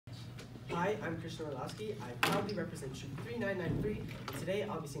Hi, I'm Orlowski. I proudly represent Troop 3993, and today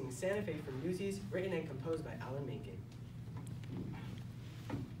I'll be singing Santa Fe from Newsies, written and composed by Alan Menken.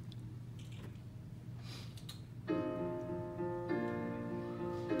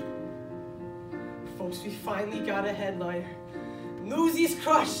 Folks, we finally got a headline. Newsies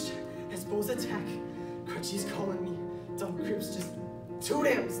crushed as bulls attack. Crutchy's calling me. Dumb grips just too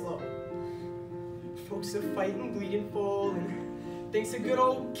damn slow. Folks are fighting, bleeding, falling. Thanks to good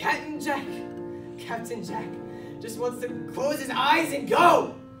old Captain Jack. Captain Jack just wants to close his eyes and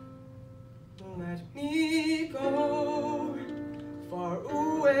go. Let me go far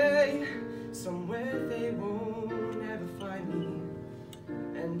away, somewhere they won't ever find me.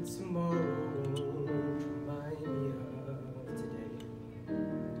 And tomorrow won't remind me of today.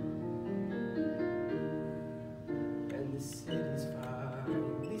 And the city's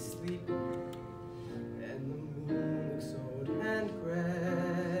finally sleeping, and the moon looks old and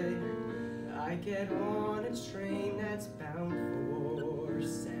gray. I get on a train that's bound for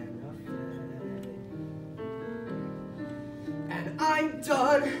Santa Fe. And I'm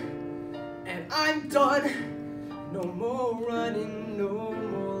done, no more running, no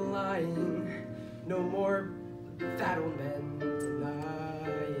more lying, no more fat old men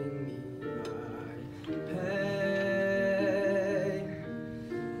denying me my pay.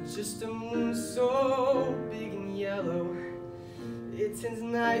 Just a moon so big and yellow, it turns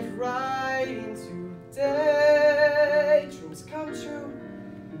night right into day. Dreams come true,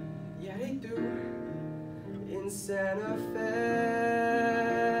 yeah they do, in Santa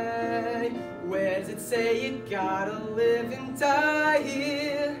Fe. Where does it say you gotta live and die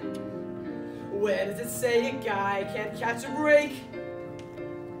here? Where does it say a guy can't catch a break?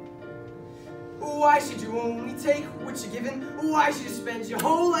 Why should you only take what you're given? Why should you spend your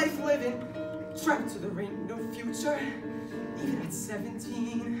whole life living trapped to there ain't no future? Even at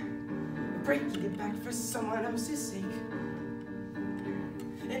 17, breaking it back for someone else's sake.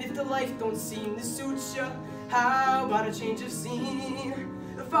 And if the life don't seem to suit you, how about a change of scene?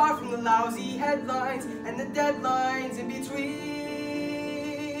 Far from the lousy headlines and the deadlines in between.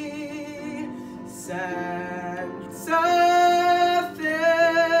 Santa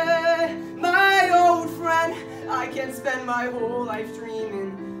Fe, my old friend, I can't spend my whole life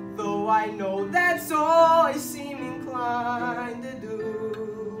dreaming, though I know that's all I seem inclined to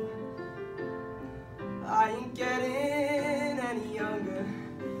do. I ain't getting any younger,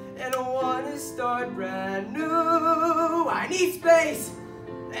 and I want to start brand new. I need space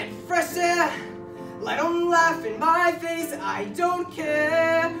and fresh air, let them laugh in my face, I don't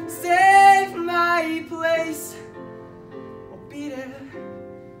care. Save my place, I'll be there.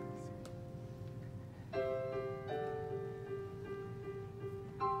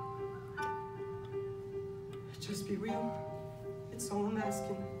 Just be real, it's all I'm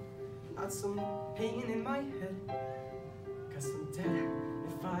asking, not some pain in my head. 'Cause I'm dead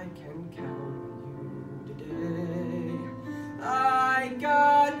if I can count on you today. I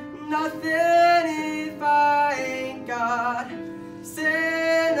got nothing